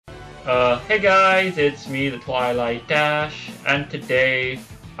Hey guys, it's me, the Twilight Dash, and today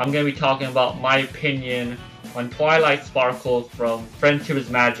I'm gonna be talking about my opinion on Twilight Sparkle from Friendship is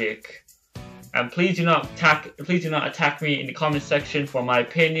Magic. And please do not attack me in the comment section for my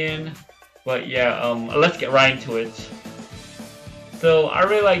opinion. But yeah, let's get right into it. So I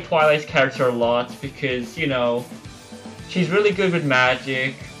really like Twilight's character a lot because, you know, she's really good with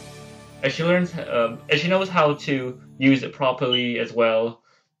magic, and she knows how to use it properly as well.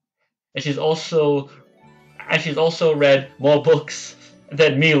 And she's also read more books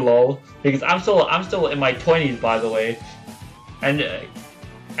than me, lol. Because I'm still in my 20s, by the way, and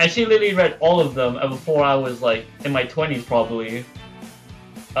she literally read all of them before I was like in my 20s probably.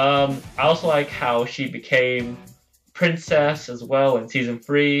 I also like how she became princess as well in season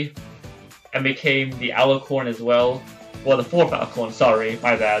 3, and became the Alicorn as well. Well, the 4th Alicorn. Sorry,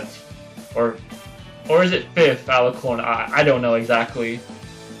 my bad. Or is it 5th Alicorn? I don't know exactly.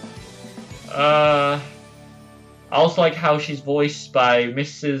 I also like how she's voiced by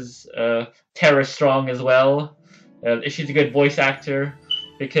Mrs. Tara Strong as well. She's a good voice actor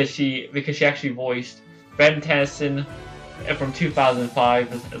because she actually voiced Ben Tennyson from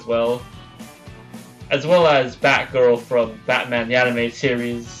 2005 as well as Batgirl from Batman the Animated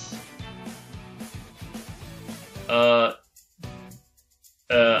Series. I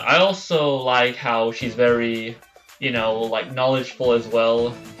also like how she's very, you know, like knowledgeable as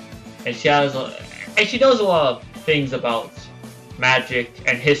well. And she knows a lot of things about magic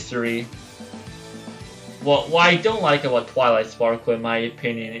and history. What I don't like about Twilight Sparkle, in my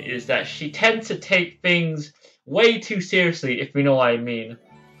opinion, is that she tends to take things way too seriously, if you know what I mean.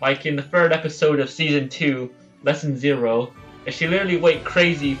 Like in the 3rd episode of season 2, Lesson 0, and she literally went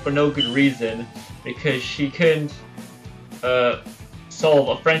crazy for no good reason because she couldn't solve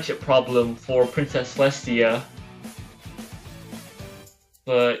a friendship problem for Princess Celestia.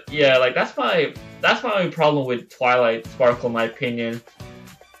 But yeah, like that's my only problem with Twilight Sparkle, in my opinion.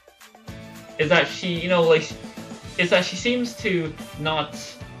 Is that she seems to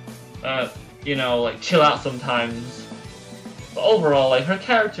not, you know, like chill out sometimes. But overall, like her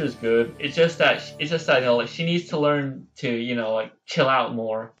character is good. It's just that you know, like she needs to learn to, you know, like chill out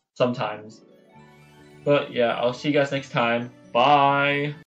more sometimes. But yeah, I'll see you guys next time. Bye.